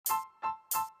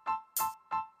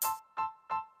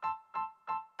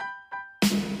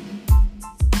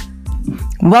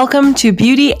Welcome to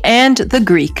Beauty and the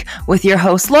Greek with your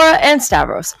hosts Laura and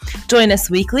Stavros. Join us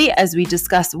weekly as we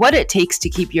discuss what it takes to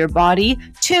keep your body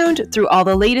tuned through all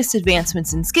the latest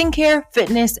advancements in skincare,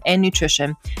 fitness, and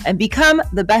nutrition, and become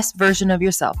the best version of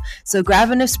yourself. So grab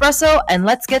an espresso and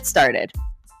let's get started.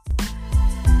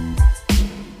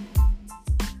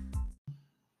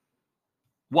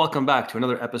 Welcome back to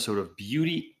another episode of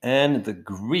Beauty and the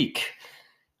Greek.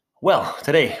 Well,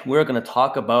 today we're going to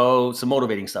talk about some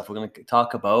motivating stuff. We're going to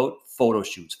talk about photo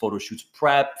shoots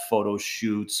prep, photo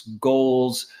shoots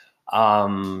goals.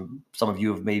 Some of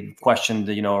you have maybe questioned,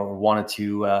 or wanted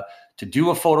to do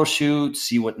a photo shoot,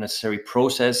 see what necessary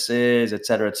process is, et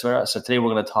cetera, et cetera. So today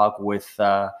we're going to talk with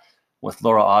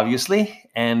Laura, obviously,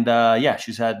 and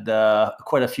she's had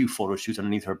quite a few photo shoots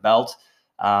underneath her belt.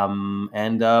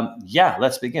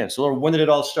 Let's begin. So, Laura, when did it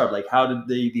all start? Like, how did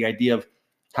the idea of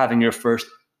having your first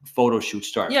photo shoot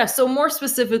start? Yeah, so more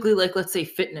specifically, like, let's say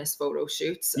fitness photo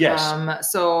shoots. Yes.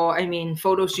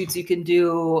 Photo shoots, you can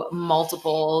do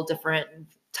multiple different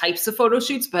types of photo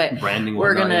shoots, but branding.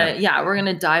 We're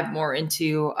gonna dive more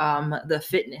into the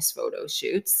fitness photo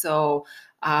shoots. So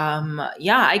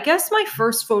I guess my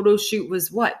first photo shoot was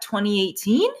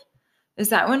 2018? Is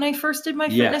that when I first did my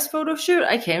fitness photo shoot?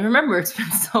 I can't remember. It's been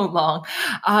so long.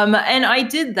 And I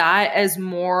did that as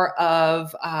more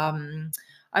of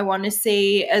I want to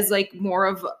say as more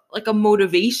of a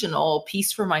motivational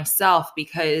piece for myself,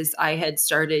 because I had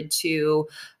started to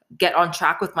get on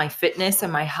track with my fitness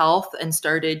and my health and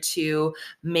started to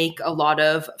make a lot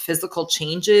of physical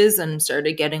changes and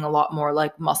started getting a lot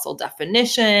more muscle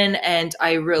definition. And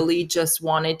I really just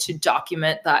wanted to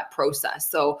document that process.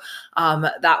 So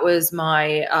that was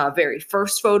my very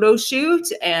first photo shoot.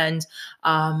 And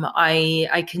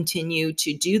I continue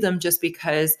to do them just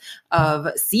because of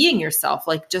seeing yourself,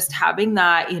 just having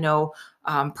that,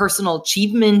 personal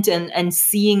achievement and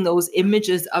seeing those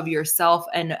images of yourself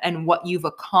and what you've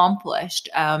accomplished,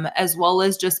 as well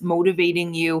as just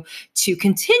motivating you to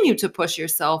continue to push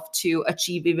yourself to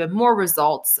achieve even more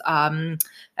results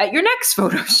at your next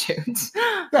photo shoot.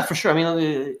 Yeah, for sure. I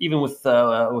mean, even with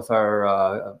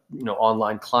our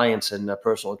online clients and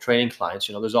personal training clients,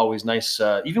 there's always nice,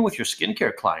 even with your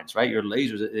skincare clients, right? Your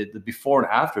lasers, the before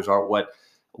and afters are what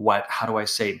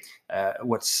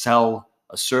sell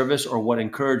a service, or what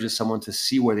encourages someone to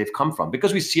see where they've come from,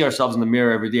 because we see ourselves in the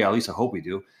mirror every day. At least I hope we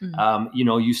do. Mm-hmm. You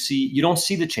don't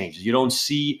see the changes. You don't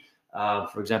see,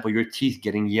 for example, your teeth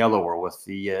getting yellower with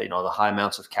the high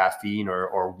amounts of caffeine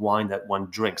or wine that one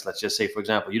drinks. Let's just say, for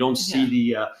example, you don't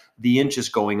see the inches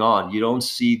going on. You don't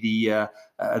see the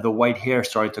white hair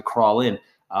starting to crawl in,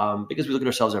 because we look at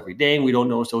ourselves every day and we don't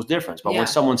notice those differences. But when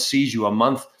someone sees you a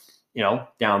month, down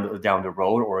the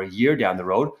road, or a year down the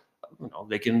road,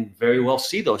 they can very well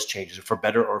see those changes, for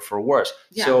better or for worse.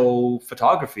 Yeah. So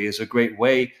photography is a great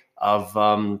way of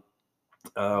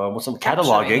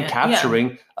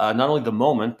capturing not only the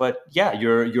moment, but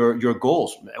your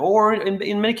goals, or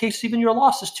in many cases even your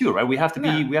losses too, right? We have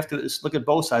to look at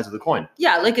both sides of the coin.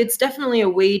 Yeah, it's definitely a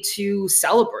way to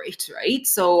celebrate, right?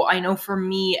 So I know for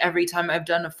me, every time I've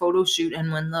done a photo shoot,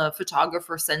 and when the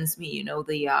photographer sends me,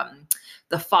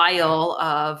 the file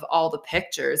of all the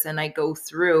pictures, and I go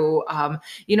through,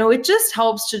 it just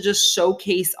helps to just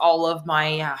showcase all of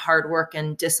my hard work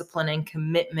and discipline and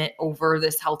commitment over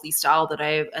this healthy style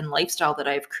and lifestyle that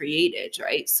I've created,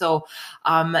 right? So,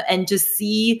 and to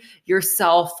see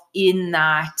yourself in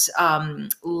that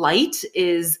light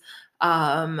is,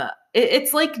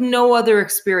 it's like no other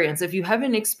experience. If you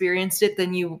haven't experienced it,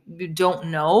 then you don't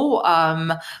know.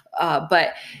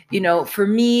 But for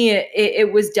me,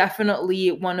 it was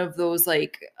definitely one of those I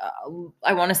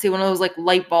want to say one of those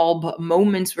light bulb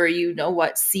moments where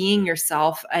seeing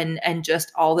yourself and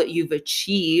just all that you've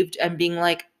achieved and being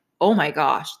like, oh my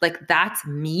gosh, that's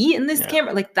me in this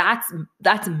camera,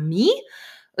 that's me.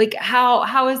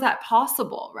 How is that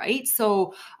possible, right?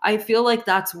 So I feel like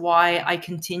that's why I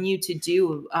continue to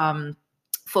do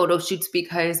photo shoots,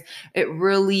 because it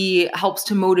really helps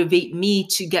to motivate me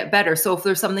to get better. So if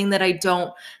there's something that I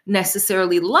don't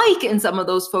necessarily like in some of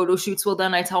those photo shoots, well,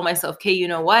 then I tell myself, okay, you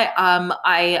know what?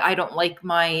 I don't like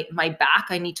my back.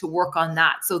 I need to work on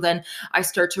that. So then I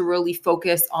start to really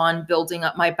focus on building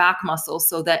up my back muscles,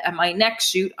 so that at my next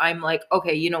shoot, I'm like,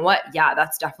 okay, you know what? Yeah,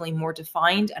 that's definitely more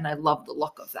defined, and I love the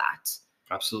look of that.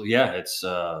 Absolutely. Yeah.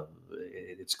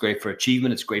 It's great for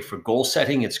achievement. It's great for goal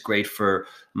setting. It's great for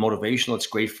motivational. It's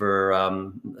great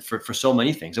for so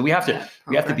many things. And Yeah,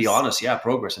 we have to be progress. honest. Yeah.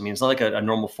 Progress. I mean, it's not like a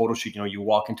normal photo shoot. You know, you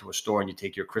walk into a store and you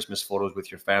take your Christmas photos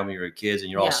with your family or your kids and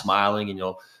you're all Yeah. smiling and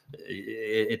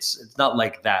it's not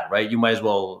like that, right? You might as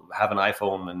well have an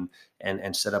iPhone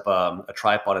and set up a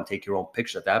tripod and take your own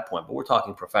pictures at that point. But we're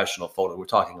talking professional photo. We're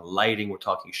talking lighting. We're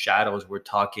talking shadows. We're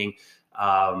talking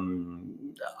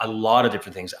a lot of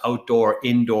different things, outdoor,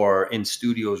 indoor, in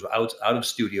studios, out of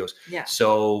studios. Yeah.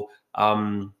 So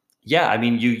yeah, I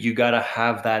mean, you got to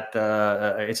have that.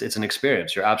 It's an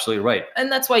experience. You're absolutely right. And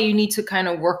that's why you need to kind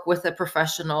of work with a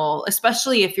professional,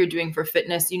 especially if you're doing for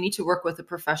fitness. You need to work with a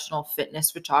professional fitness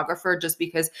photographer, just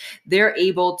because they're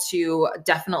able to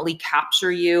definitely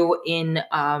capture you in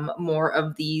more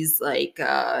of these like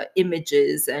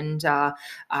images, and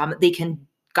they can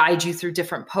guide you through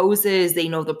different poses. They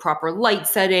know the proper light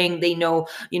setting. They know,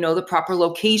 the proper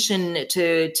location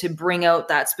to bring out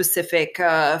that specific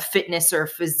fitness or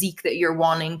physique that you're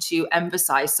wanting to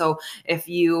emphasize. So if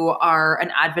you are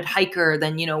an avid hiker,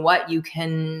 then you know what, you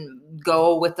can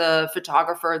go with a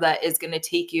photographer that is going to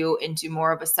take you into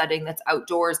more of a setting that's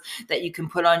outdoors, that you can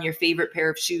put on your favorite pair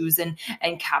of shoes and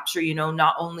capture,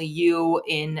 not only you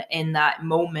in that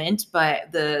moment,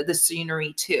 but the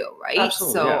scenery too, right?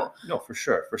 Absolutely, yeah. So No, for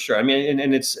sure, for sure. I mean,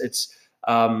 and it's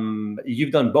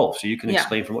you've done both, so you can yeah.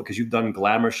 explain from what, because you've done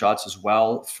glamour shots as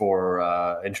well for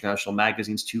international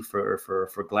magazines too,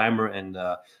 for glamour and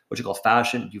what you call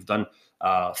fashion. You've done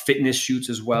fitness shoots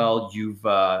as well. You've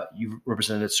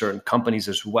represented certain companies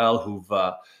as well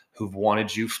who've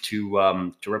wanted you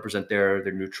to represent their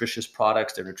nutritious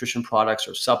products, their nutrition products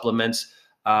or supplements.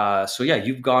 So yeah,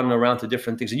 you've gone around to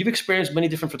different things and you've experienced many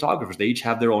different photographers. They each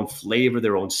have their own flavor,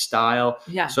 their own style.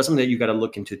 Yeah. So that's something that you got to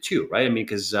look into too, right? I mean,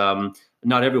 because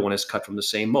not everyone is cut from the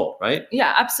same mold, right?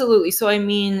 Yeah, absolutely. So, I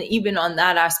mean, even on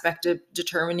that aspect of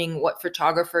determining what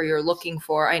photographer you're looking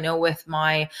for, I know with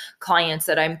my clients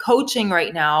that I'm coaching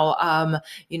right now,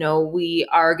 we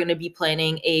are going to be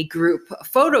planning a group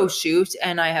photo shoot,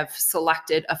 and I have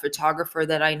selected a photographer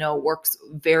that I know works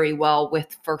very well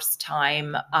with first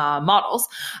time models,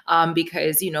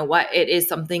 because you know what, it is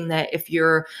something that if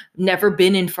you're never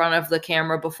been in front of the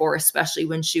camera before, especially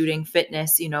when shooting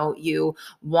fitness, you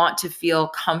want to feel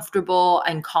comfortable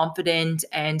and confident,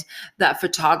 and that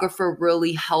photographer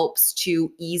really helps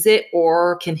to ease it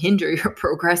or can hinder your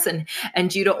progress,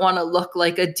 and you don't want to look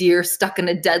like a deer stuck in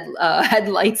a dead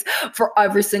headlights for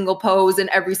every single pose and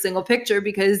every single picture,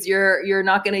 because you're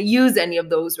not going to use any of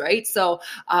those, right? So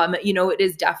it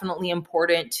is definitely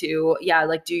important to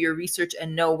do your research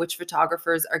and know which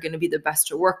photographers are going to be the best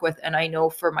to work with. And I know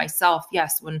for myself,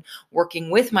 yes, when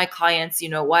working with my clients,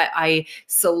 I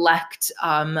select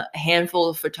a handful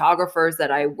of photographers that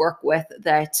I work with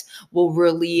that will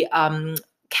really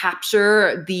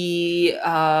capture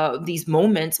these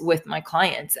moments with my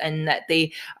clients, and that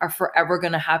they are forever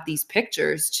going to have these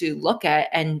pictures to look at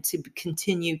and to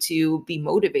continue to be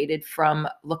motivated from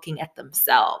looking at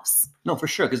themselves. No, for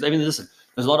sure. Because I mean, listen,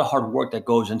 there's a lot of hard work that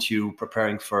goes into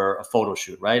preparing for a photo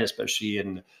shoot, right? Especially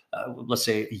in, let's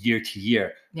say, year to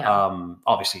year. Yeah.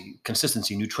 Obviously,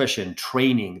 consistency, nutrition,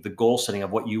 training, the goal setting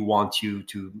of what you want to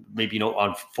maybe,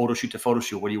 on photo shoot to photo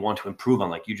shoot, what do you want to improve on?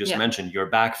 Like you just mentioned, your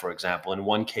back, for example. In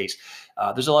one case,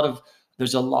 there's a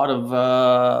lot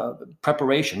of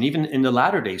preparation, even in the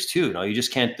latter days too. You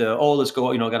just can't, let's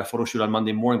go, I got a photo shoot on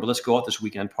Monday morning, but let's go out this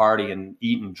weekend, party and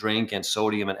eat and drink and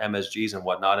sodium and MSGs and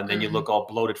whatnot. And then you look all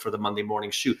bloated for the Monday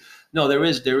morning shoot. No, there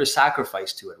is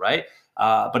sacrifice to it, right?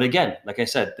 But again, like I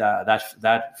said,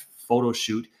 that photo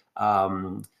shoot,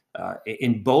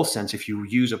 in both sense, if you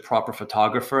use a proper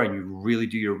photographer and you really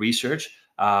do your research,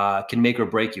 can make or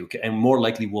break you, and more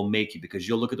likely will make you, because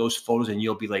you'll look at those photos and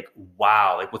you'll be like,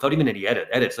 wow, like without even any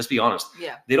edits. Let's be honest.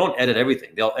 Yeah. They don't edit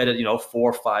everything. They'll edit,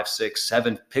 4, 5, 6,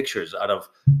 7 pictures out of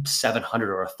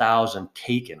 700 or 1,000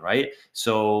 taken, right?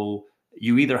 So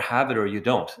you either have it or you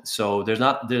don't. So there's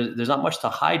not much to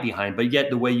hide behind, but yet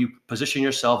the way you position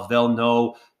yourself, they'll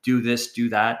know, do this, do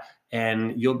that.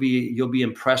 And you'll be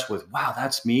impressed with, wow,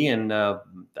 that's me. And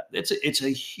it's a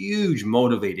huge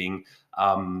motivating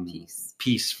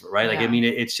piece, right? Like, I mean,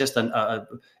 it's just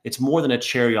it's more than a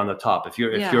cherry on the top. If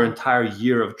your entire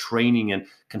year of training and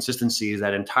consistency is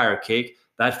that entire cake,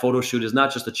 that photo shoot is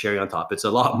not just a cherry on top. It's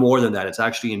a lot more than that. It's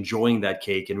actually enjoying that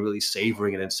cake and really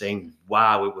savoring it and saying,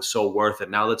 wow, it was so worth it.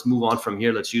 Now let's move on from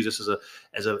here. Let's use this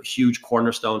as a huge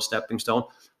cornerstone, stepping stone.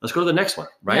 Let's go to the next one,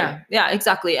 right? Yeah,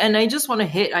 exactly. And I just want to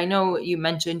hit, I know you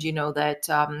mentioned,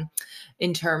 that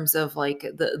in terms of like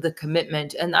the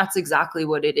commitment, and that's exactly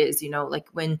what it is, like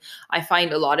when I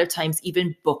find a lot of times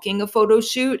even booking a photo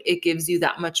shoot, it gives you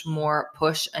that much more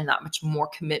push and that much more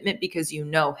commitment because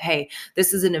hey,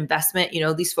 this is an investment,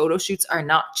 these photo shoots are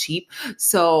not cheap.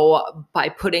 So by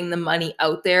putting the money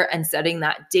out there and setting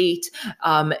that date,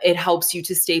 it helps you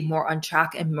to stay more on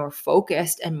track and more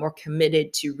focused and more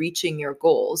committed to reaching your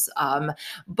goals.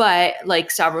 But like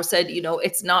Stavros said,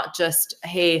 it's not just,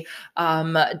 hey,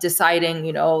 deciding,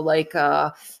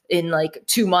 in like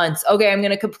 2 months, okay, I'm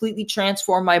going to completely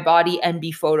transform my body and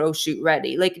be photo shoot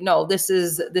ready. Like, no, this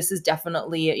is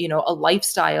definitely, a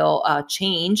lifestyle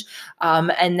change.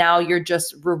 And now you're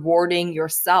just rewarding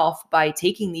yourself by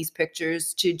taking these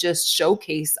pictures to just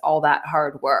showcase all that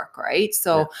hard work. Right.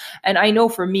 So, and I know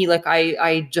for me, like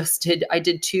I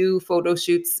did 2 photo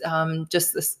shoots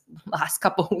just this last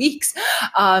couple of weeks.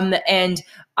 And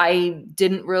I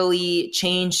didn't really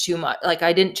change too much. Like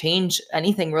I didn't change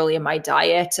anything really in my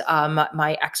diet,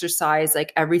 my exercise,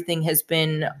 like everything has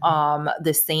been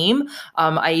the same.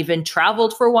 I even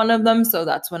traveled for one of them. So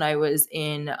that's when I was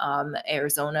in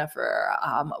Arizona for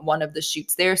one of the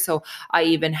shoots there. So I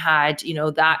even had,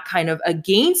 that kind of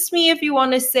against me, if you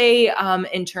want to say,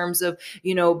 in terms of,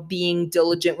 being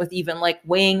diligent with even like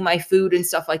weighing my food and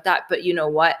stuff like that. But you know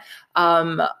what?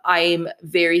 I'm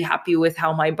very happy with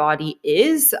how my body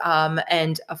is.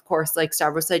 And of course, like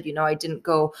Stavros said, I didn't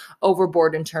go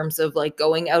overboard in terms of like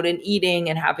going out and eating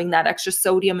and having that extra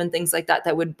sodium and things like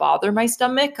that would bother my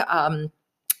stomach.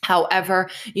 However,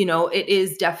 it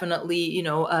is definitely,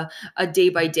 a day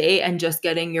by day and just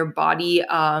getting your body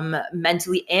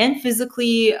mentally and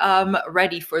physically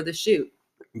ready for the shoot.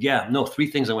 Yeah, no, 3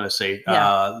 things I want to say.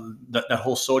 Yeah. That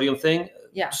whole sodium thing.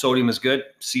 Yeah. Sodium is good.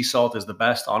 Sea salt is the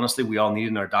best. Honestly, we all need it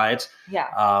in our diets.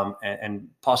 Yeah. And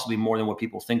possibly more than what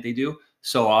people think they do.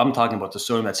 So I'm talking about the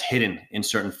sodium that's hidden in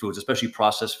certain foods, especially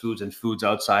processed foods and foods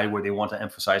outside where they want to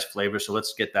emphasize flavor. So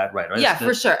let's get that right. Yeah,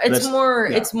 for sure.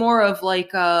 It's more of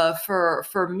like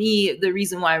for me, the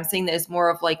reason why I'm saying that is more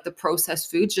of like the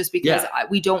processed foods, just because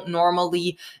we don't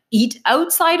normally eat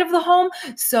outside of the home.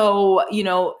 So,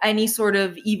 any sort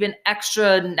of even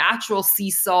extra natural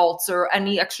sea salts or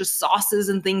any extra sauces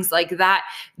and things like that,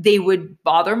 they would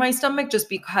bother my stomach just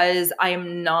because I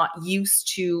am not used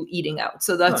to eating out.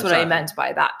 So that's what I meant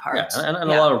by that part. Yeah,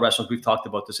 and a lot of restaurants, we've talked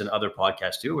about this in other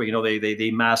podcasts too, where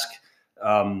they mask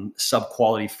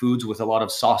sub-quality foods with a lot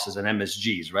of sauces and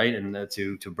MSGs, right? And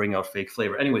to bring out fake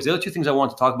flavor. Anyways, the other 2 things I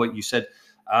want to talk about, you said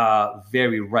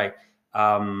very right.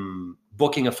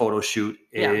 Booking a photo shoot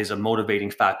is a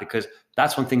motivating fact because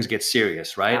that's when things get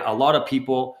serious, right? A lot of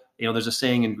people, there's a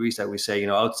saying in Greece that we say,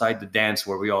 outside the dance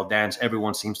where we all dance,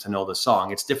 everyone seems to know the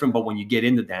song. It's different, but when you get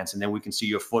in the dance and then we can see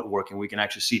your footwork and we can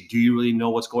actually see, do you really know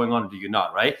what's going on or do you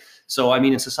not, right? So, I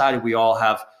mean, in society, we all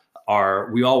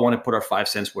want to put our 5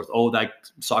 cents worth. Oh, that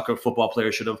soccer football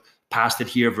player should have passed it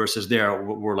here versus there.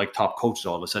 We're like top coaches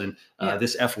all of a sudden.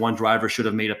 This F1 driver should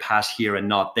have made a pass here and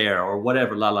not there or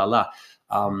whatever, la, la, la.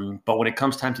 But when it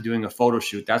comes time to doing a photo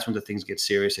shoot, that's when the things get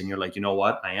serious and you're like, you know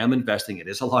what? I am investing. It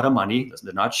is a lot of money.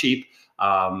 They're not cheap.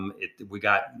 We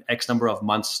got X number of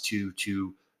months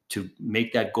to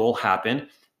make that goal happen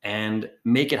and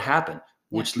make it happen,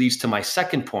 which leads to my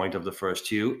second point of the first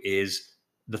 2 is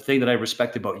the thing that I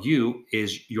respect about you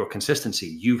is your consistency.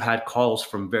 You've had calls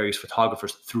from various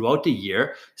photographers throughout the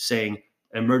year saying,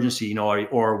 emergency,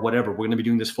 or whatever, we're going to be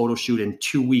doing this photo shoot in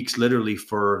 2 weeks, literally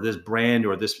for this brand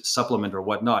or this supplement or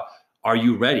whatnot. Are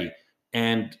you ready?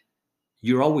 And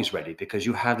you're always ready because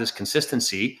you have this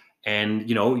consistency and,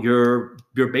 you're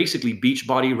basically beach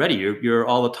body ready. You're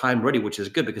all the time ready, which is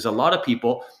good because a lot of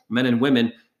people, men and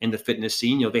women in the fitness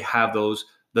scene, they have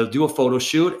they'll do a photo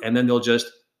shoot and then they'll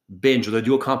just binge, or they'll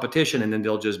do a competition and then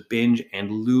they'll just binge and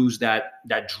lose that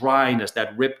dryness,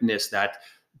 that rippedness, that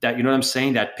you know what I'm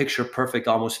saying, that picture perfect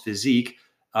almost physique.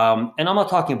 And I'm not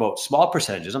talking about small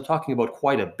percentages. I'm talking about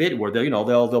quite a bit where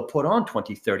they'll put on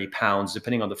 20, 30 pounds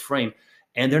depending on the frame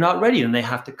and they're not ready and they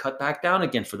have to cut back down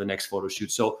again for the next photo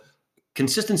shoot. So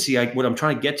consistency, what I'm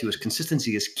trying to get to is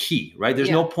consistency is key, right?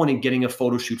 There's no point in getting a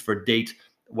photo shoot for date,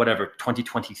 whatever,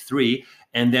 2023,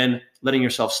 and then letting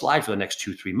yourself slide for the next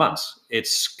 2-3 months.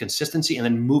 It's consistency and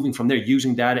then moving from there,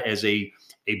 using that as a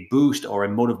boost or a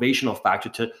motivational factor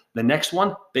to the next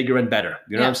one, bigger and better.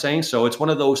 You know what I'm saying? So it's one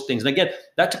of those things. And again,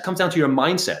 that comes down to your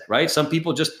mindset, right? Some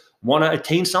people just want to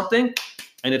attain something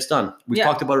and it's done. We've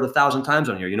talked about it 1,000 times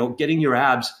on here. Getting your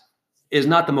abs is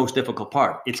not the most difficult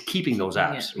part. It's keeping those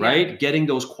abs, right? Getting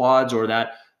those quads or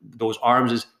those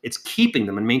arms it's keeping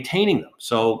them and maintaining them.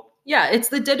 So Yeah, it's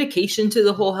the dedication to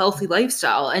the whole healthy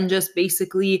lifestyle, and just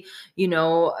basically,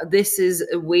 this is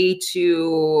a way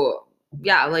to,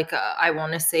 yeah, like I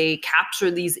want to say,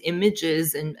 capture these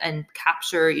images and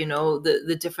capture,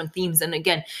 the different themes. And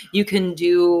again, you can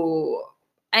do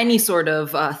any sort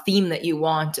of theme that you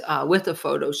want with a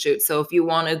photo shoot. So if you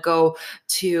want to go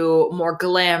to more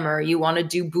glamour, you want to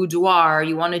do boudoir,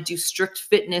 you want to do strict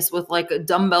fitness with like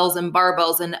dumbbells and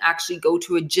barbells and actually go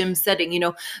to a gym setting,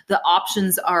 the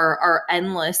options are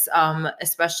endless,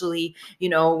 especially,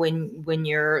 when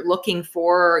you're looking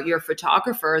for your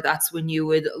photographer. That's when you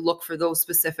would look for those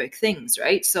specific things,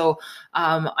 right? So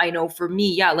I know for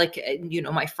me, yeah, like,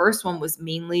 my first one was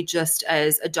mainly just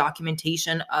as a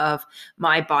documentation of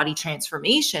my body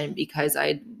transformation, because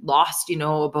I lost,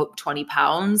 about 20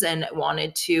 pounds and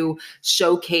wanted to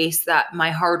showcase that my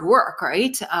hard work,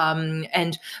 right?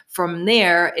 And from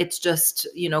there, it's just,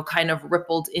 kind of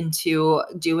rippled into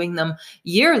doing them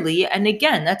yearly. And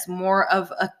again, that's more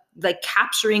of a like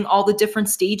capturing all the different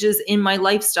stages in my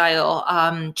lifestyle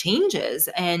changes,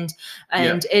 Yeah.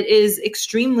 and it is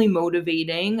extremely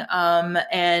motivating,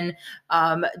 and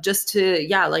just to,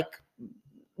 yeah, like,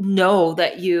 know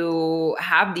that you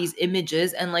have these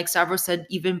images. And like Stavros said,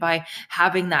 even by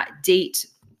having that date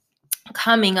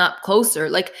coming up closer,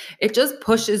 like, it just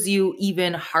pushes you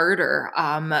even harder,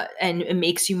 and it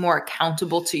makes you more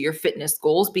accountable to your fitness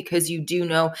goals, because you do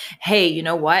know, hey, you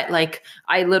know what, like,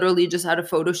 I literally just had a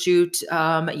photo shoot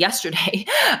yesterday.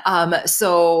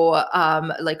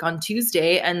 Like on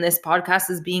Tuesday, and this podcast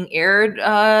is being aired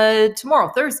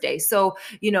tomorrow, Thursday. So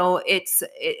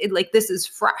like, this is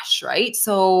fresh, right?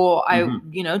 So I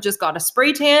Hmm. just got a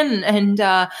spray tan, and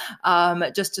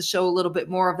just to show a little bit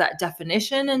more of that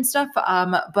definition and stuff.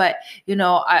 But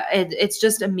it's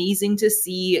just amazing to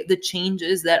see the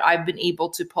changes that I've been able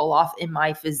to pull off in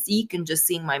my physique, and just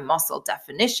seeing my muscle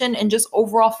definition and just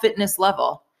overall fitness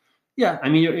level. Yeah, I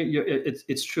mean,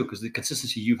 it's true, because the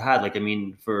consistency you've had, like, I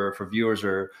mean, for viewers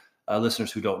or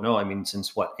listeners who don't know, I mean,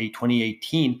 since what,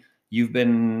 2018, you've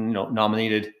been,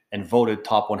 nominated and voted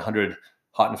top 100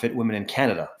 hot and fit women in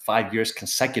Canada 5 years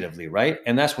consecutively, right?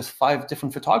 And that's with 5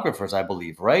 different photographers, I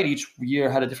believe, right? Each year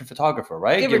had a different photographer,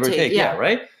 right? Give or Give or take, take, yeah, yeah.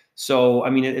 right. So, I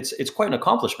mean, it's quite an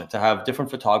accomplishment to have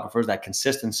different photographers, that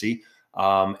consistency,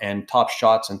 and top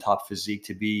shots and top physique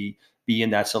to be in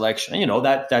that selection. And,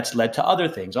 that's led to other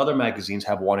things. Other magazines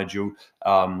have wanted you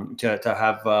to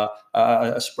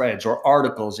have spreads or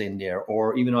articles in there,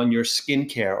 or even on your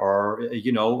skincare, or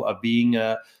being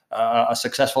a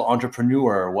successful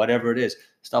entrepreneur, or whatever it is,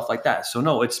 stuff like that. So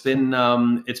no, it's been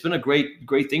a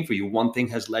great thing for you. One thing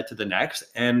has led to the next,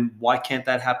 and why can't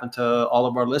that happen to all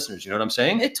of our listeners? You know what I'm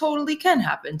saying? It totally can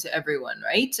happen to everyone,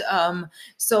 right?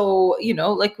 So,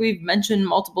 like we've mentioned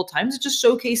multiple times, it just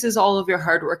showcases all of your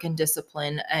hard work and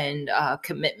discipline, and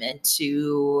commitment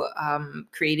to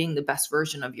creating the best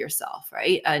version of yourself,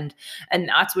 right? And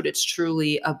that's what it's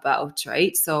truly about,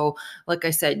 right? So, like I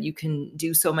said, you can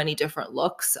do so many different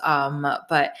looks,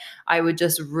 but I would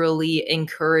just really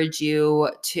encourage you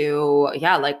to,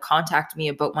 yeah, like, contact me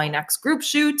about my next group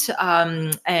shoot,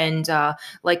 and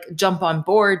like, jump on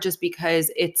board, just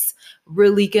because it's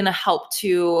really going to help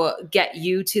to get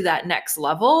you to that next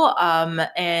level,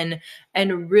 and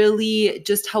really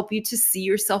just help you to see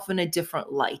yourself in a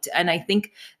different light. And I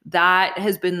think that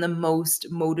has been the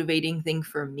most motivating thing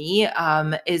for me,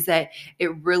 is that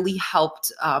it really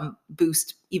helped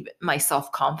boost even my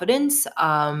self-confidence,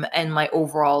 and my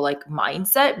overall, like,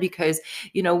 mindset, because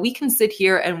we can sit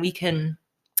here and we can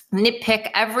nitpick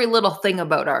every little thing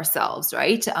about ourselves,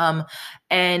 right?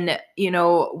 And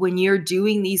when you're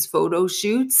doing these photo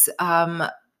shoots,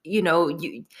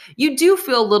 you do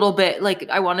feel a little bit, like,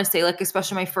 I want to say, like,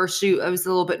 especially my first shoot, I was a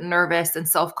little bit nervous and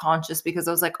self-conscious, because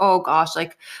I was like, oh gosh,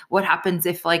 like, what happens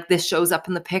if, like, this shows up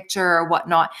in the picture or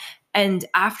whatnot? And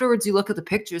afterwards, you look at the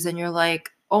pictures and you're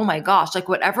like, oh my gosh, like,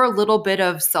 whatever little bit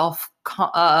of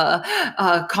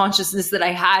consciousness that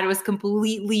I had was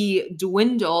completely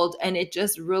dwindled. And it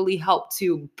just really helped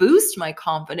to boost my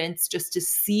confidence, just to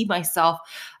see myself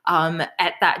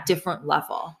at that different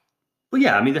level. Well,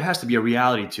 yeah, I mean, there has to be a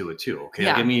reality to it too. Okay,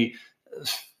 like, I Yeah. mean,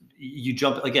 you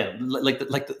jump again, like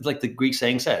the Greek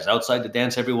saying says, "Outside the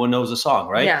dance, everyone knows the song."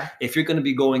 Right? Yeah. If you're going to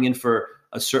be going in for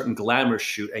a certain glamour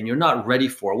shoot and you're not ready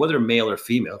for it, whether male or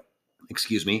female,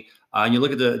 excuse me, and you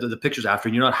look at the pictures after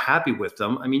and you're not happy with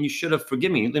them, I mean, you should have,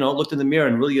 forgive me, looked in the mirror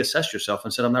and really assessed yourself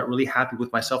and said, "I'm not really happy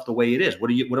with myself the way it is.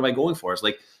 What am I going for?" It's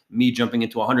like me jumping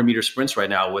into 100-meter sprints right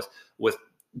now with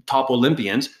top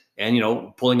Olympians, and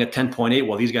pulling a 10.8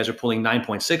 while these guys are pulling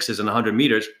 9.6s in 100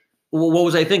 meters. what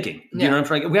was I thinking? You know Yeah. what I'm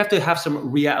trying? We have to have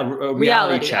some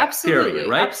reality check, period, Absolutely.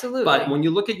 right? But Absolutely. when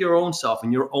you look at your own self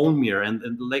and your own mirror, and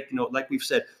like, like we've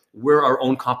said, we're our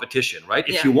own competition, right?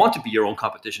 If Yeah. you want to be your own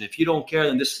competition, if you don't care,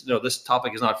 then this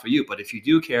topic is not for you. But if you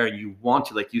do care and you want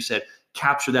to, like you said,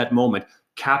 capture that moment,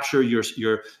 capture your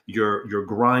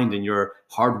grind and your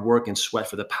hard work and sweat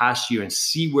for the past year, and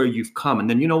see where you've come. And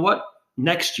then, you know what?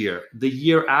 Next year, the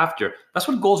year after, that's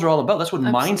what goals are all about. That's what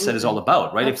mindset is all Absolutely.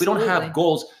 about, right? If we don't have Absolutely.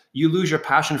 goals, you lose your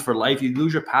passion for life, you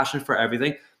lose your passion for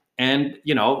everything. And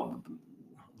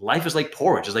life is like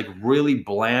porridge. It's like really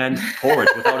bland porridge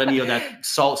without any of that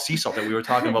sea salt that we were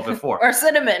talking about before, Or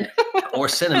cinnamon. or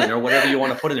cinnamon, or whatever you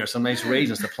want to put in there, some nice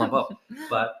raisins to plump up.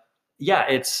 But yeah,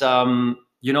 it's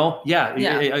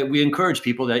Yeah. we encourage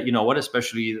people that,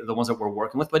 especially the ones that we're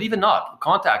working with, but even not,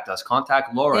 contact us,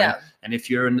 contact Laura. Yeah. And if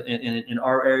you're in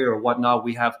our area or whatnot,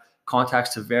 we have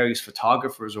contacts to various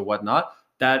photographers or whatnot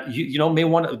that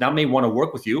may want to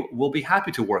work with you. We'll be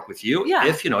happy to work with you. Yeah.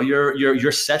 If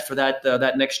you're set for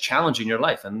that next challenge in your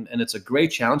life, and it's a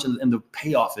great challenge, and the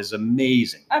payoff is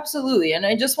amazing. Absolutely. And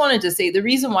I just wanted to say the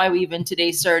reason why we even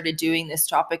today started doing this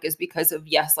topic is because of,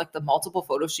 yes, like the multiple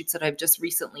photo shoots that I've just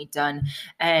recently done.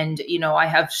 And, I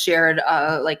have shared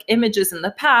like images in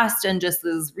the past, and just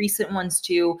those recent ones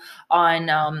too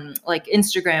on like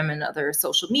Instagram and other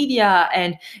social media.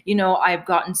 And, I've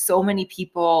gotten so many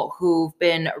people who've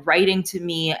been writing to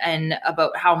me and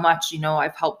about how much,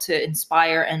 I've helped to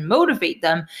inspire and motivate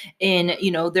them in,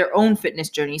 their own fitness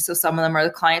journey. So some of them are the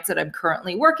clients that I'm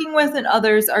currently working with, and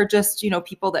others are just,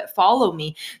 people that follow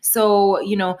me. So,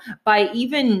 by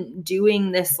even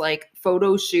doing this like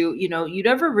photo shoot, you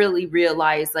never really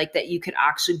realize like that you could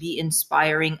actually be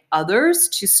inspiring others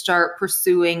to start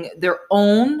pursuing their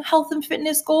own health and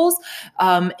fitness goals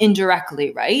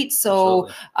indirectly, right? So,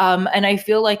 and I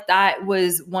feel like that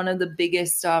was one of the biggest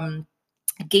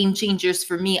game changers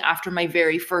for me after my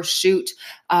very first shoot,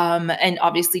 and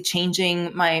obviously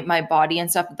changing my body and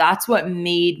stuff. That's what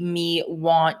made me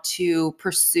want to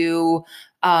pursue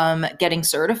getting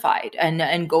certified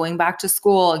and going back to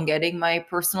school and getting my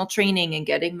personal training and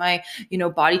getting my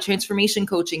body transformation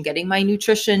coaching, getting my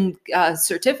nutrition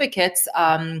certificates,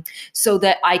 so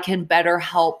that I can better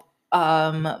help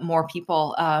more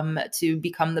people to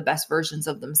become the best versions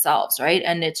of themselves, right?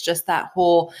 And it's just that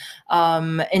whole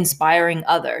inspiring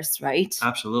others, right?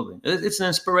 Absolutely. It's an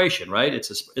inspiration, right? It's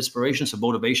an inspiration, it's a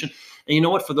motivation. And you know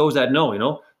what? For those that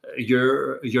know,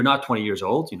 you're not 20 years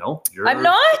old. I'm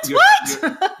not. You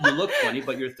look 20,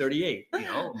 but you're 38.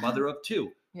 Mother of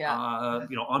two. Yeah.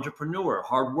 Entrepreneur,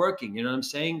 hardworking. You know what I'm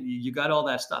saying? You got all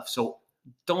that stuff. So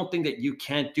don't think that you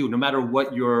can't do, no matter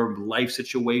what your life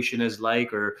situation is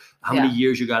like, or how many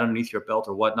years you got underneath your belt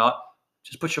or whatnot.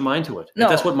 Just put your mind to it. No,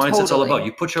 that's what mindset's all totally. about.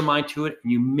 You put your mind to it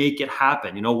and you make it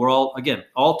happen. We're all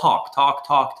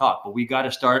talk, but we got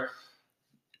to start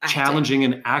challenging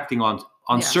and acting on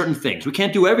certain things. We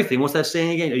can't do everything. What's that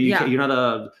saying again?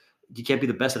 You can't be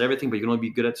the best at everything, but you can only be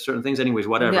good at certain things. Anyways,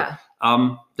 whatever. Yeah.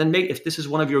 Then if this is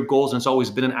one of your goals and it's always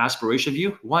been an aspiration of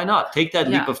you, why not take that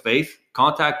leap of faith?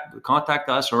 Contact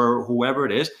us or whoever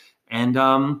it is, and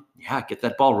get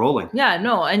that ball rolling. Yeah,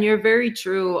 no, and you're very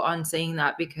true on saying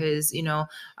that, because,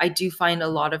 I do find a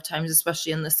lot of times,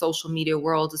 especially in the social media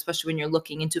world, especially when you're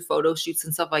looking into photo shoots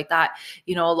and stuff like that,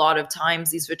 a lot of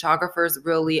times these photographers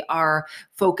really are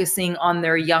focusing on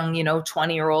their young,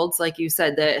 20-year-olds, like you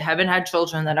said, that haven't had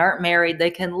children, that aren't married. They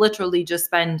can literally just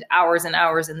spend hours and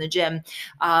hours in the gym.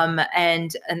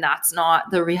 And that's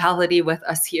not the reality with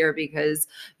us here, because,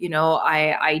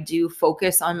 I do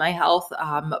focus on my health,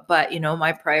 but,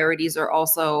 my priorities are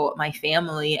also my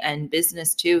family and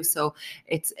business too. So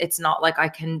it's not like I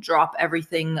can drop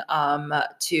everything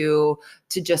to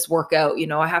just work out.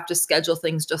 I have to schedule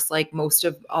things just like most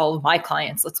of all of my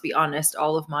clients. Let's be honest,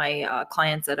 all of my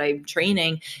clients that I'm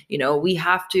training, we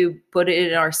have to put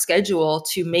it in our schedule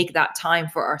to make that time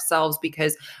for ourselves,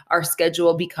 because our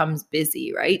schedule becomes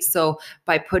busy, right? So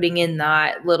by putting in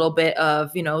that little bit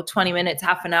of, 20 minutes,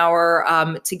 half an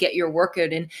hour to get your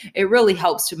workout in, it really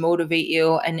helps to motivate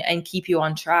you and keep you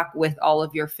on track with all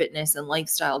of your fitness and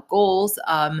lifestyle goals.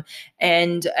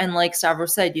 And like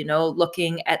Stavros said,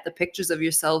 looking at the pictures of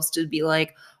yourselves to be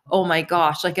like, oh my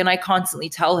gosh, like, and I constantly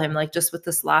tell him, like, just with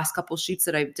this last couple shoots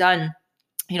that I've done,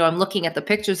 I'm looking at the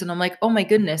pictures and I'm like, oh my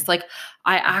goodness, like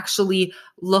I actually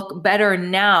look better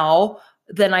now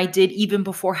than I did even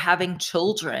before having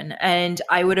children. And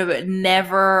I would have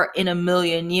never in a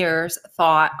million years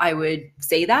thought I would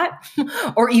say that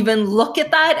or even look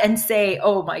at that and say,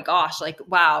 oh my gosh, like,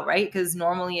 wow, right? Because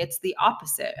normally it's the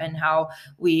opposite, and how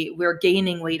we're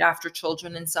gaining weight after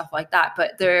children and stuff like that.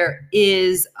 But there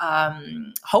is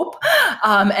hope,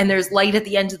 and there's light at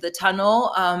the end of the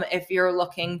tunnel. If you're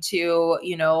looking to,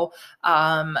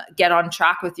 get on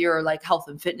track with your like health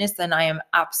and fitness, then I am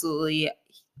absolutely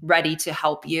ready to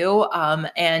help you.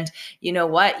 And you know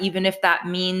what, even if that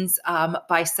means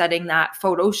by setting that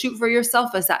photo shoot for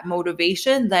yourself as that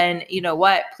motivation, then you know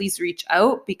what, please reach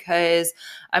out, because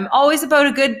I'm always about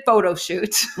a good photo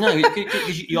shoot. No,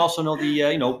 you also know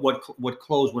the what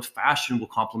clothes, what fashion will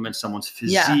complement someone's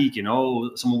physique.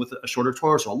 Someone with a shorter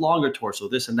torso, a longer torso,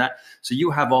 this and that. So you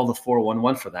have all the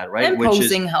 411 for that, right? And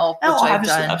posing help, which I've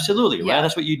done. Absolutely, right.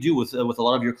 That's what you do with a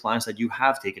lot of your clients that you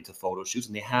have taken to photo shoots,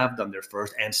 and they have done their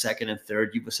first and second and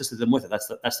third. You've assisted them with it.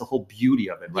 That's the whole beauty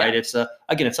of it, right? It's a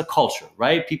culture,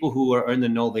 right? People who are in the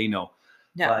know, they know.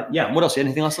 Yeah. What else?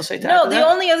 Anything else to say? No, the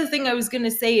only other thing I was going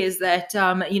to say is that,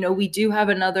 we do have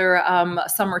another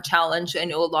summer challenge. I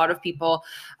know a lot of people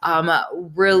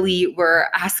really were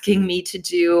asking me to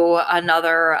do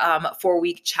another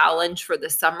 4-week challenge for the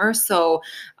summer. So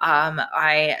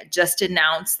I just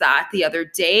announced that the other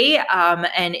day,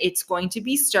 and it's going to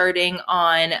be starting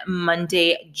on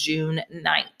Monday, June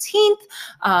 19th.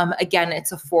 Again,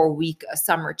 it's a 4-week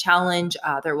summer challenge.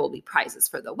 There will be prizes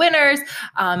for the winners,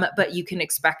 but you can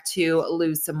expect to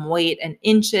lose some weight and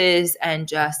inches and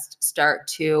just start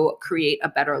to create a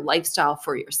better lifestyle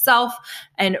for yourself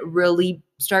and really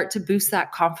start to boost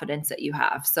that confidence that you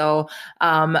have. So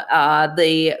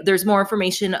there's more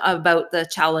information about the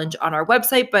challenge on our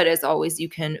website, but as always, you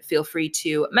can feel free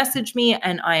to message me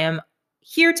and I am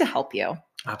here to help you.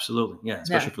 Absolutely. Yeah.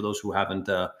 Especially for those who haven't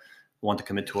want to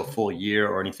commit to a full year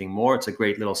or anything more. It's a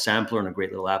great little sampler and a great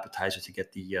little appetizer to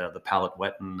get the palate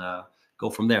wet and go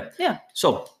from there. Yeah.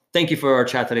 So thank you for our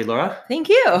chat today, Laura. Thank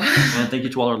you. And thank you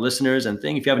to all our listeners. And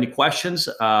if you have any questions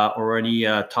or any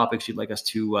topics you'd like us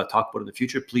to talk about in the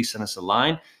future, please send us a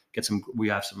line. We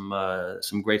have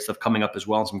some great stuff coming up as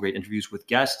well, and some great interviews with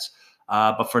guests.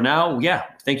 But for now,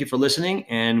 thank you for listening,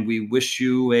 and we wish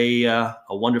you a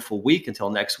wonderful week until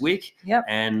next week. Yep.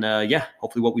 And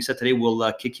hopefully what we said today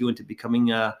will kick you into becoming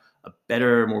a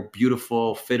better, more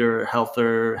beautiful, fitter,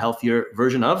 healthier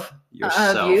version of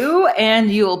yourself. Of you,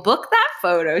 and you'll book that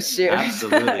photo shoot.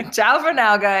 Absolutely. Ciao for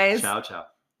now, guys. Ciao, ciao.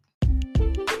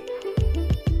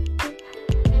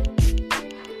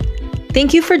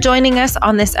 Thank you for joining us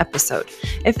on this episode.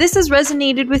 If this has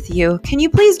resonated with you, can you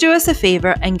please do us a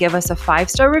favor and give us a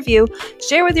 5-star review,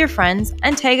 share with your friends,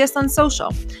 and tag us on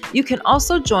social. You can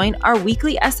also join our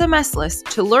weekly SMS list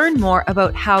to learn more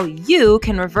about how you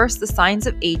can reverse the signs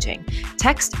of aging.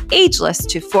 Text AGELESS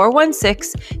to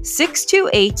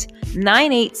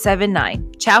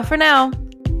 416-628-9879. Ciao for now.